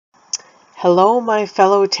Hello, my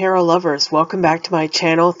fellow tarot lovers. Welcome back to my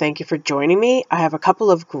channel. Thank you for joining me. I have a couple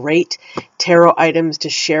of great tarot items to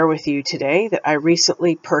share with you today that I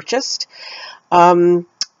recently purchased. Over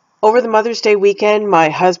the Mother's Day weekend, my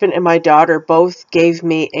husband and my daughter both gave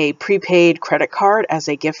me a prepaid credit card as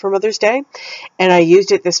a gift for Mother's Day, and I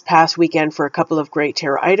used it this past weekend for a couple of great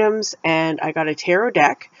tarot items, and I got a tarot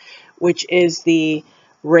deck, which is the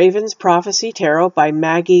Raven's Prophecy Tarot by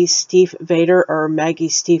Maggie Stiefvater, or Maggie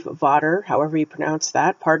Stiefvater, however you pronounce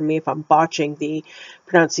that. Pardon me if I'm botching the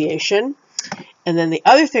pronunciation. And then the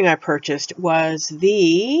other thing I purchased was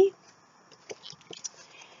the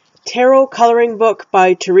Tarot Coloring Book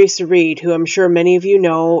by Theresa Reed, who I'm sure many of you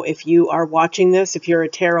know. If you are watching this, if you're a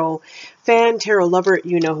tarot fan, tarot lover,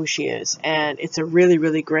 you know who she is. And it's a really,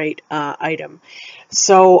 really great item.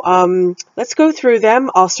 So let's go through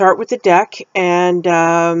them. I'll start with the deck and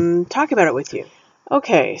talk about it with you.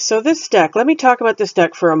 Okay, so this deck, let me talk about this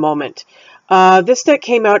deck for a moment. This deck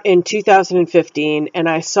came out in 2015, and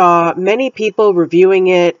I saw many people reviewing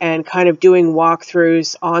it and kind of doing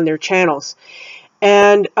walkthroughs on their channels.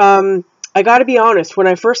 And I got to be honest, when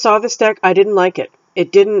I first saw this deck, I didn't like it.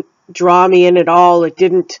 It didn't draw me in at all. It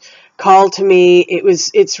didn't call to me.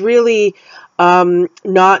 It's really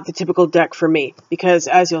not the typical deck for me, because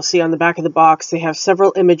as you'll see on the back of the box, they have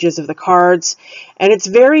several images of the cards, and it's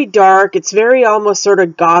very dark. It's very almost sort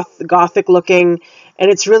of gothic looking,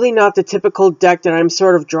 and it's really not the typical deck that I'm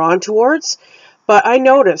sort of drawn towards. But I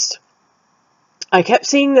noticed, I kept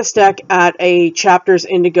seeing this deck at a Chapters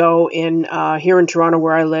Indigo in here in Toronto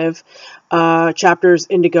where I live. Chapters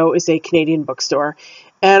Indigo is a Canadian bookstore.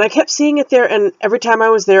 And I kept seeing it there, and every time I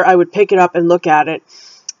was there, I would pick it up and look at it.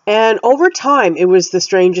 And over time, it was the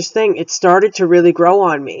strangest thing. It started to really grow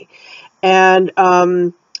on me. And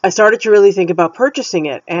I started to really think about purchasing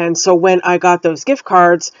it. And so when I got those gift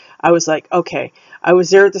cards, I was like, okay. I was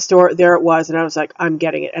there at the store, there it was, and I was like, I'm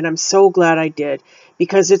getting it. And I'm so glad I did,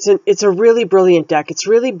 because it's a really brilliant deck. It's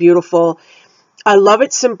really beautiful. I love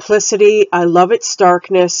its simplicity. I love its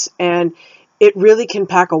starkness, and it really can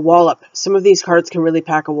pack a wallop. Some of these cards can really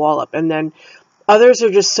pack a wallop. And then others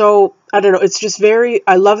are just so, I don't know, it's just very,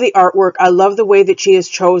 I love the artwork. I love the way that she has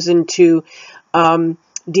chosen to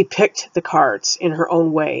depict the cards in her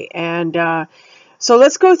own way. And so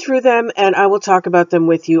let's go through them, and I will talk about them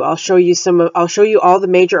with you. I'll show you all the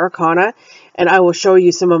major arcana, and I will show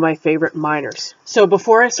you some of my favorite minors. So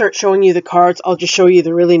before I start showing you the cards, I'll just show you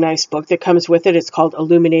the really nice book that comes with it. It's called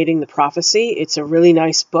Illuminating the Prophecy. It's a really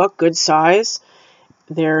nice book, good size.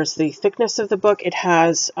 There's the thickness of the book. It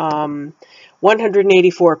has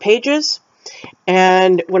 184 pages.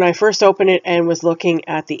 And when I first opened it and was looking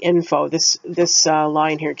at the info, this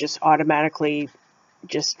line here just automatically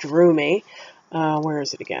just drew me. Where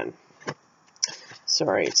is it again?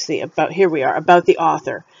 Sorry, it's the about, here we are, about the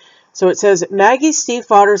author. So it says, Maggie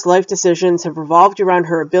Stiefvater's life decisions have revolved around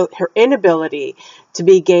her inability to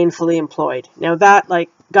be gainfully employed. Now that, like,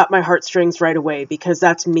 got my heartstrings right away, because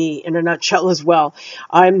that's me in a nutshell as well.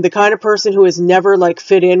 I'm the kind of person who has never, like,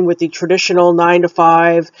 fit in with the traditional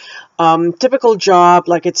 9-to-5 typical job.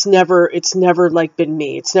 Like, it's never like been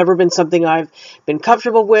me. It's never been something I've been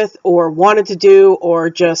comfortable with or wanted to do or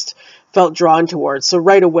just felt drawn towards. So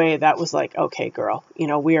right away that was like, okay, girl, you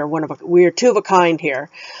know, we are two of a kind here.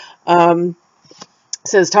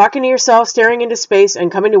 Says, talking to yourself, staring into space,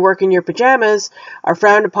 and coming to work in your pajamas are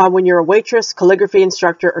frowned upon when you're a waitress, calligraphy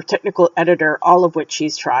instructor, or technical editor, all of which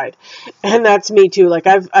she's tried. And that's me too. Like,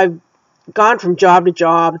 I've gone from job to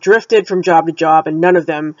job, drifted from job to job, and none of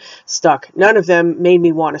them stuck. None of them made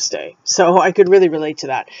me want to stay. So I could really relate to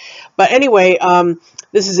that. But anyway,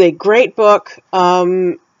 this is a great book.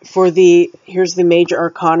 Here's the major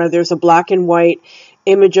arcana. There's a black and white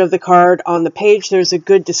image of the card on the page. There's a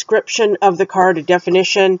good description of the card, a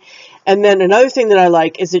definition. And then another thing that I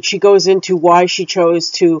like is that she goes into why she chose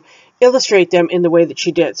to illustrate them in the way that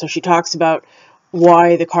she did. So she talks about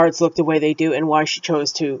why the cards look the way they do and why she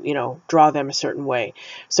chose to, you know, draw them a certain way.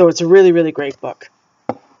 So it's a really, really great book.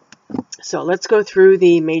 So let's go through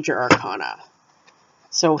the major arcana.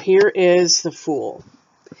 So here is the Fool.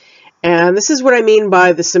 And this is what I mean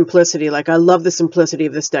by the simplicity. Like, I love the simplicity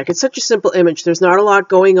of this deck. It's such a simple image. There's not a lot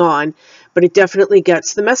going on, but it definitely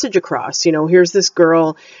gets the message across. You know, here's this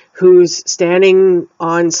girl who's standing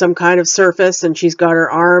on some kind of surface, and she's got her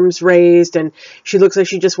arms raised, and she looks like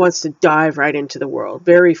she just wants to dive right into the world.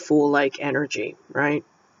 Very Fool-like energy, right?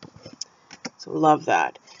 So love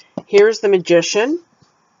that. Here's the Magician.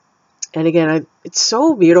 And again, it's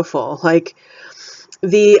so beautiful. Like,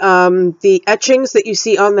 the etchings that you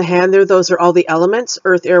see on the hand there, those are all the elements,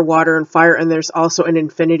 earth, air, water, and fire, and there's also an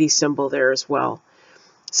infinity symbol there as well.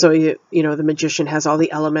 So, you know, the Magician has all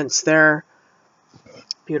the elements there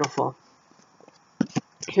Beautiful.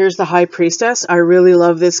 Here's the High Priestess. I really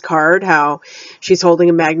love this card, how she's holding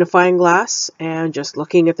a magnifying glass and just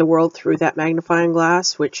looking at the world through that magnifying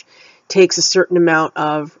glass, which takes a certain amount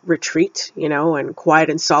of retreat, you know, and quiet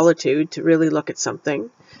and solitude to really look at something.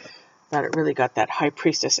 That it really got that High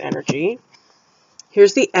Priestess energy.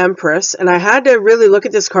 Here's the Empress, and I had to really look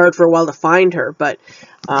at this card for a while to find her, but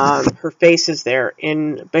her face is there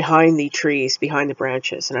in behind the trees, behind the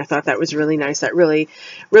branches, and I thought that was really nice. That really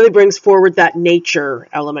brings forward that nature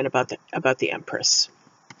element about the Empress.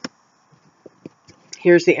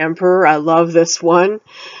 Here's the Emperor. I love this one.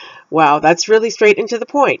 Wow, that's really straight into the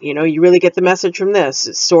point. You know, you really get the message from this.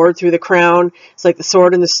 It's sword through the crown. It's like the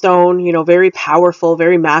sword in the stone, you know, very powerful,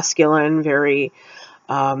 very masculine, very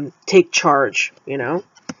take charge, you know.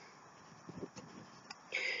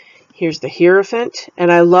 Here's the Hierophant,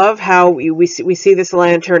 and I love how we see this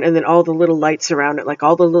lantern and then all the little lights around it, like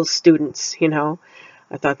all the little students, you know.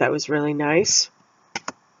 I thought that was really nice.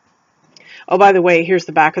 Oh, by the way, here's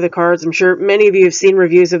the back of the cards. I'm sure many of you have seen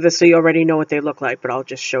reviews of this, so you already know what they look like, but I'll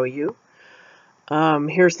just show you.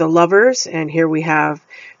 Here's the Lovers, and here we have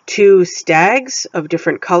two stags of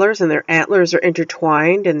different colors, and their antlers are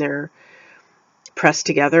intertwined, and they're pressed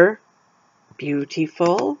together.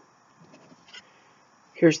 Beautiful.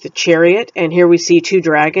 Here's the Chariot, and here we see two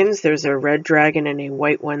dragons. There's a red dragon and a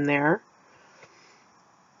white one there,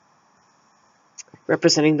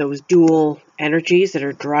 representing those dual energies that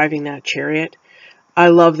are driving that chariot. I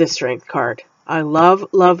love this Strength card. I love,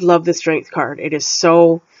 love, love the Strength card. It is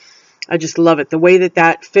so, I just love it. The way that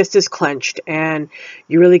that fist is clenched, and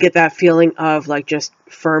you really get that feeling of like just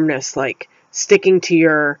firmness, like sticking to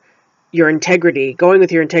your integrity, going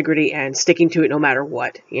with your integrity and sticking to it no matter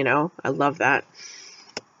what, you know. I love that.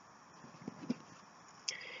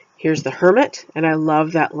 Here's the Hermit, and I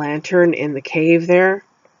love that lantern in the cave there.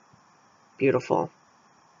 Beautiful.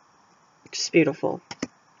 Just beautiful.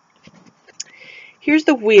 Here's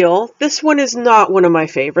the Wheel. This one is not one of my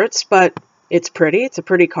favorites, but it's pretty. It's a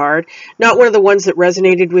pretty card. Not one of the ones that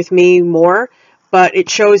resonated with me more, but it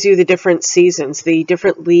shows you the different seasons. The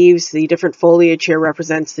different leaves, the different foliage here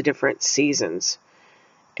represents the different seasons.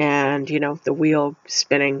 And, you know, the wheel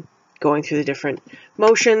spinning, going through the different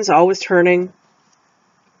motions, always turning,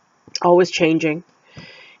 always changing.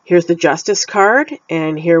 Here's the Justice card,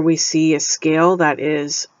 and here we see a scale that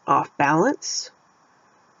is off balance.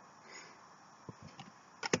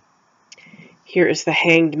 Here is the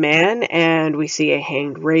Hanged Man, and we see a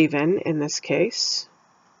hanged raven in this case.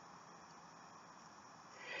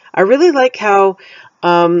 I really like how,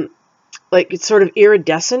 like it's sort of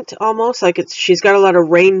iridescent almost, like she's got a lot of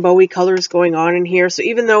rainbowy colors going on in here. So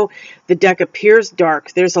even though the deck appears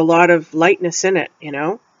dark, there's a lot of lightness in it, you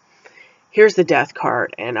know. Here's the Death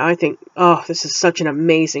card, and I think, oh, this is such an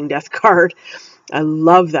amazing Death card. I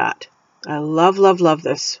love that. I love, love, love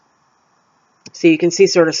this. So you can see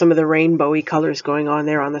sort of some of the rainbowy colors going on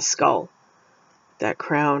there on the skull. That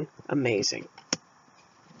crown, amazing.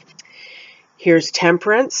 Here's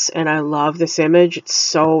Temperance, and I love this image. It's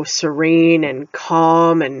so serene and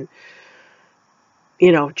calm and,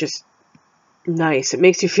 you know, just nice. It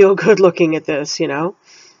makes you feel good looking at this, you know.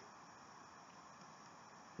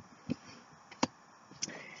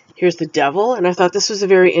 Here's the Devil, and I thought this was a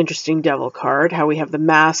very interesting Devil card, how we have the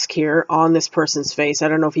mask here on this person's face. I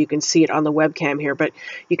don't know if you can see it on the webcam here, but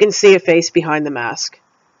you can see a face behind the mask.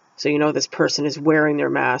 So you know this person is wearing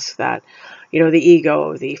their mask, that, you know, the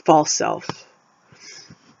ego, the false self.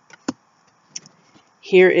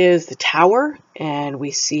 Here is the Tower, and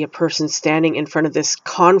we see a person standing in front of this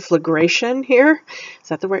conflagration here. Is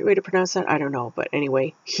that the right way to pronounce that? I don't know, but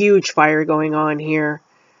anyway, huge fire going on here.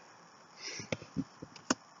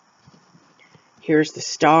 Here's the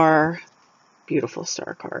Star, beautiful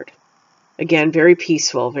Star card. Again, very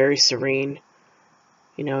peaceful, very serene.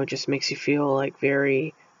 You know, it just makes you feel like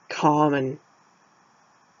very calm and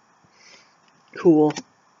cool.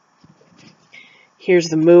 Here's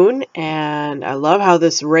the Moon, and I love how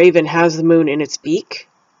this raven has the moon in its beak.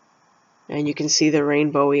 And you can see the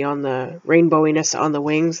rainbowiness on the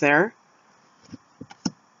wings there.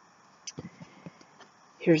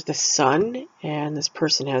 Here's the Sun, and this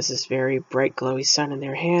person has this very bright glowy sun in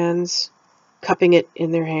their hands, cupping it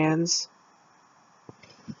in their hands.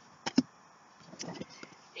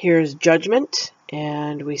 Here's Judgment,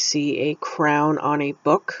 and we see a crown on a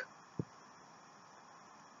book.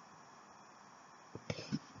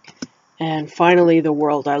 And finally, the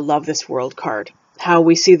World. I love this World card. How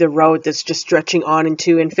we see the road that's just stretching on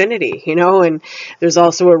into infinity, you know, and there's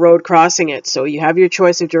also a road crossing it. So you have your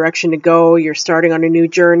choice of direction to go. You're starting on a new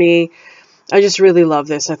journey. I just really love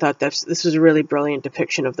this. I thought this was a really brilliant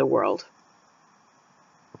depiction of the world.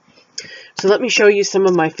 So let me show you some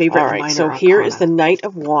of my favorite minor arcana. So here is the Knight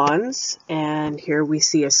of Wands, and here we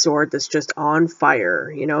see a sword that's just on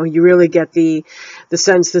fire. You know, you really get the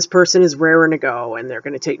sense this person is raring to go, and they're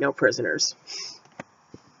going to take no prisoners.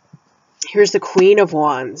 Here's the Queen of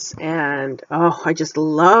Wands, and oh, I just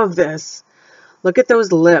love this. Look at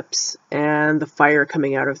those lips and the fire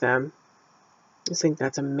coming out of them. I think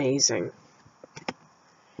that's amazing.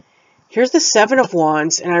 Here's the Seven of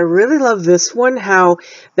Wands, and I really love this one, how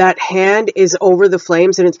that hand is over the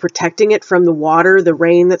flames and it's protecting it from the water, the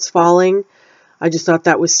rain that's falling. I just thought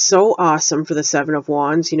that was so awesome for the Seven of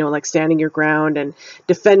Wands, you know, like standing your ground and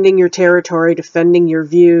defending your territory, defending your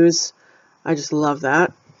views. I just love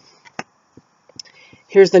that.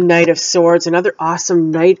 Here's the Knight of Swords, another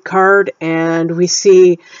awesome knight card, and we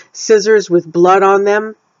see scissors with blood on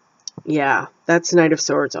them. Yeah, that's Knight of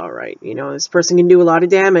Swords, all right. You know, this person can do a lot of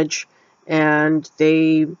damage. And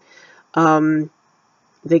they can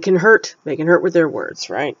hurt. They can hurt with their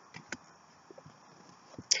words, right?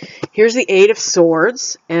 Here's the Eight of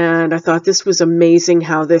Swords, and I thought this was amazing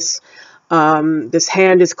how this this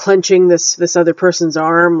hand is clenching this other person's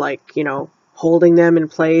arm, like, you know, holding them in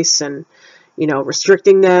place and, you know,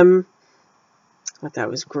 restricting them. I thought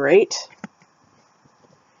that was great.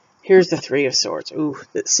 Here's the Three of Swords. Ooh,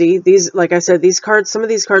 see, these, like I said, these cards, some of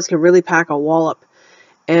these cards can really pack a wallop.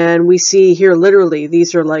 And we see here, literally,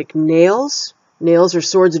 these are like nails. Nails or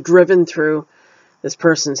swords driven through this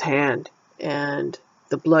person's hand. And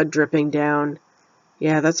the blood dripping down.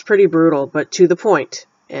 Yeah, that's pretty brutal, but to the point.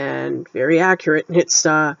 And very accurate in its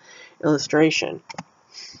illustration.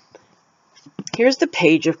 Here's the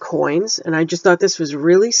Page of Coins. And I just thought this was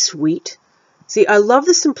really sweet. See, I love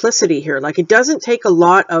the simplicity here. Like, it doesn't take a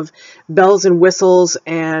lot of bells and whistles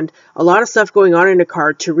and a lot of stuff going on in a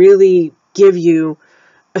card to really give you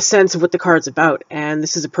a sense of what the card's about, and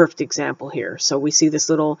this is a perfect example here. So we see this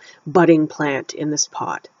little budding plant in this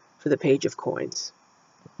pot for the Page of Coins.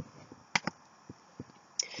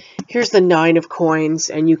 Here's the Nine of Coins,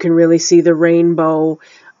 and you can really see the rainbow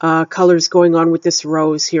colors going on with this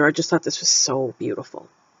rose here. I just thought this was so beautiful.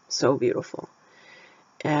 So beautiful.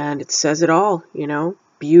 And it says it all, you know,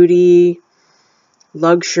 beauty,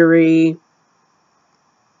 luxury.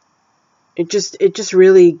 It just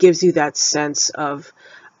really gives you that sense of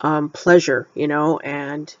pleasure, you know,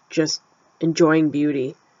 and just enjoying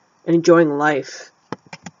beauty and enjoying life.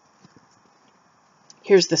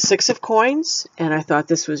 Here's the Six of Coins, and I thought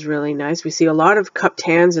this was really nice. We see a lot of cupped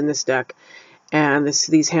hands in this deck, and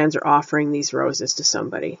these hands are offering these roses to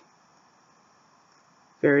somebody.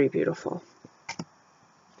 Very beautiful.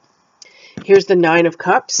 Here's the Nine of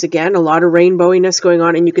Cups. Again, a lot of rainbowiness going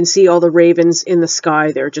on, and you can see all the ravens in the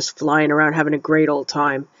sky. They're just flying around having a great old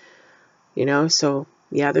time. You know, so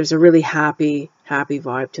yeah, there's a really happy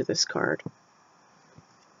vibe to this card.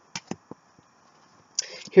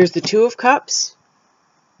 Here's the Two of Cups.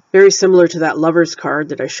 Very similar to that Lover's card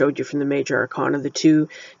that I showed you from the Major Arcana. The two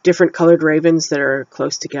different colored ravens that are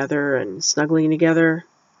close together and snuggling together.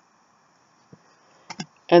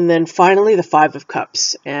 And then finally, the Five of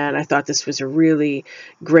Cups. And I thought this was a really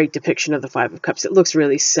great depiction of the Five of Cups. It looks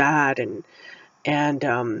really sad and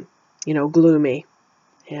you know, gloomy.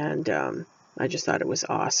 And I just thought it was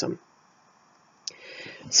awesome.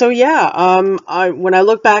 So yeah, when I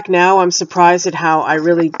look back now, I'm surprised at how I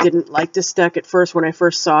really didn't like this deck at first when I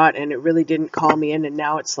first saw it, and it really didn't call me in, and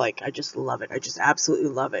now it's like, I just love it. I just absolutely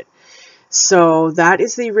love it. So that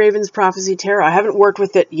is the Raven's Prophecy Tarot. I haven't worked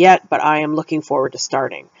with it yet, but I am looking forward to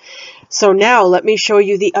starting. So now let me show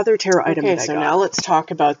you the other tarot item that I got. So now let's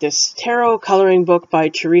talk about this tarot coloring book by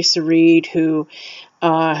Theresa Reed, who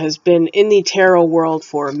has been in the tarot world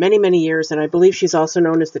for many, many years, and I believe she's also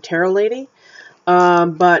known as the Tarot Lady.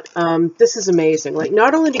 But this is amazing. Like,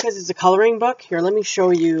 not only because it's a coloring book. Here, let me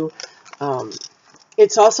show you.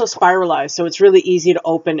 It's also spiralized, so it's really easy to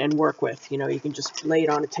open and work with. You know, you can just lay it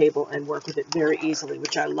on a table and work with it very easily,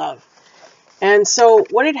 which I love. And so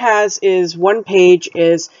what it has is one page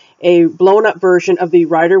is a blown up version of the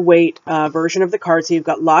Rider-Waite version of the card. So you've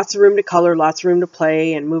got lots of room to color, lots of room to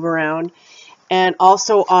play and move around. And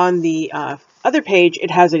also on the other page, it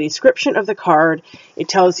has a description of the card. It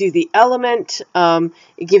tells you the element.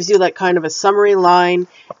 It gives you like kind of a summary line,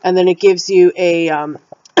 and then it gives you a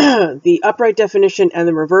the upright definition and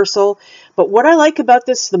the reversal. But what I like about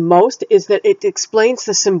this the most is that it explains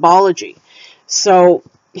the symbology. So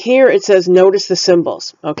here it says, notice the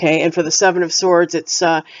symbols, okay? And for the Seven of Swords, it's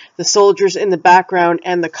the soldiers in the background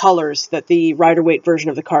and the colors that the Rider-Waite version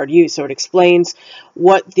of the card used. So it explains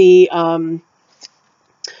what the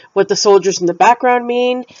what the soldiers in the background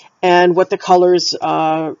mean, and what the colors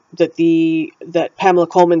that Pamela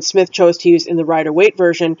Coleman Smith chose to use in the Rider-Waite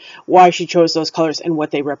version, why she chose those colors and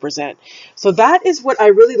what they represent. So that is what I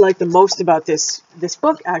really like the most about this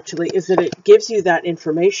book, actually, is that it gives you that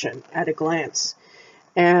information at a glance.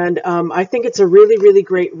 And I think it's a really, really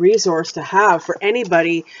great resource to have for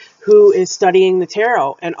anybody who is studying the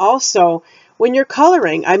tarot. And also, when you're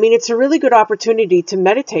coloring, I mean, it's a really good opportunity to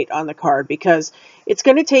meditate on the card, because it's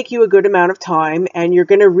going to take you a good amount of time, and you're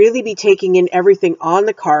going to really be taking in everything on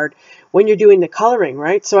the card when you're doing the coloring,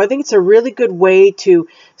 right? So I think it's a really good way to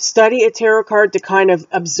study a tarot card, to kind of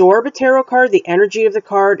absorb a tarot card, the energy of the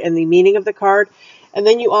card and the meaning of the card. And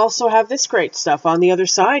then you also have this great stuff on the other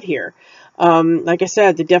side here. Like I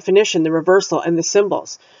said, the definition, the reversal, and the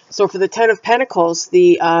symbols. So for the Ten of Pentacles,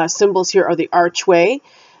 the symbols here are the archway,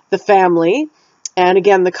 the family, and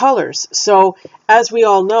again, the colors. So as we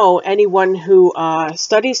all know, anyone who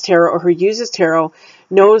studies tarot or who uses tarot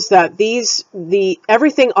knows that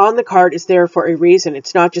everything on the card is there for a reason.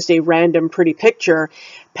 It's not just a random pretty picture.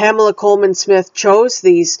 Pamela Coleman Smith chose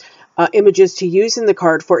these images to use in the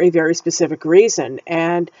card for a very specific reason.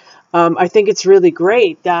 And I think it's really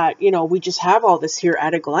great that, you know, we just have all this here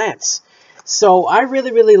at a glance. So I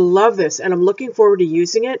really, really love this, and I'm looking forward to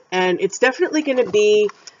using it. And it's definitely going to be,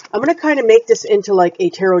 I'm going to kind of make this into like a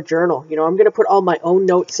tarot journal. You know, I'm going to put all my own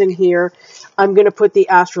notes in here. I'm going to put the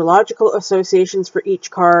astrological associations for each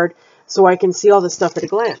card so I can see all the stuff at a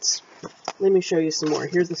glance. Let me show you some more.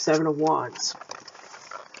 Here's the Seven of Wands.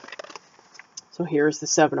 So here's the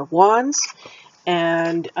Seven of Wands.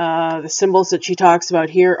 And the symbols that she talks about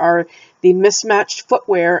here are the mismatched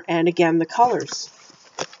footwear and, again, the colors.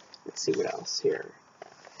 Let's see what else here.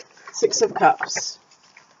 Six of Cups.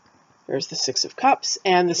 There's the Six of Cups.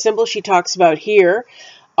 And the symbols she talks about here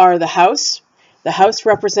are the house. The house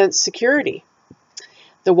represents security.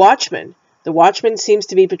 The watchman. The watchman seems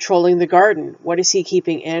to be patrolling the garden. What is he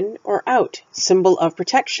keeping in or out? Symbol of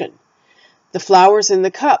protection. The flowers in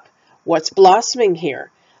the cup. What's blossoming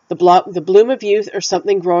here? The bloom of youth, or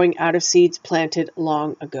something growing out of seeds planted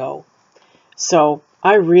long ago. So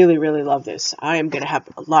I really, really love this. I am going to have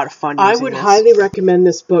a lot of fun using this. I would highly recommend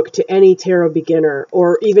this book to any tarot beginner,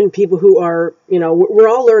 or even people who are, you know, we're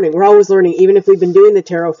all learning. We're always learning. Even if we've been doing the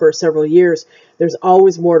tarot for several years, there's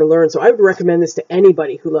always more to learn. So I would recommend this to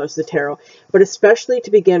anybody who loves the tarot, but especially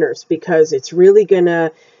to beginners, because it's really going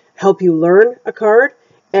to help you learn a card.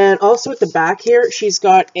 And also at the back here, she's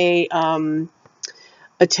got a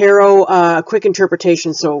tarot quick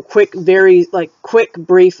interpretation, so quick, very quick,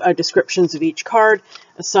 brief descriptions of each card,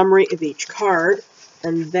 a summary of each card,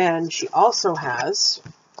 and then she also has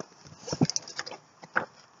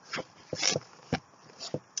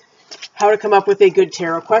how to come up with a good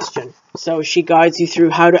tarot question. So she guides you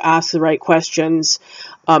through how to ask the right questions,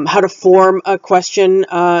 how to form a question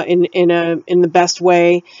in the best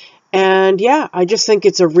way, and yeah, I just think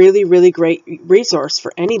it's a really, really great resource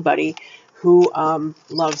for anybody who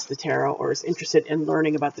loves the tarot or is interested in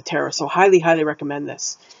learning about the tarot. So highly, highly recommend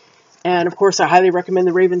this. And of course, I highly recommend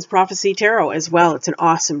the Raven's Prophecy Tarot as well. It's an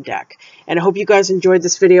awesome deck. And I hope you guys enjoyed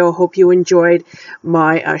this video. Hope you enjoyed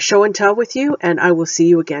my show and tell with you. And I will see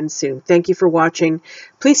you again soon. Thank you for watching.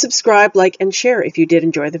 Please subscribe, like, and share if you did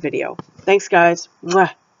enjoy the video. Thanks, guys.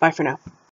 Mwah. Bye for now.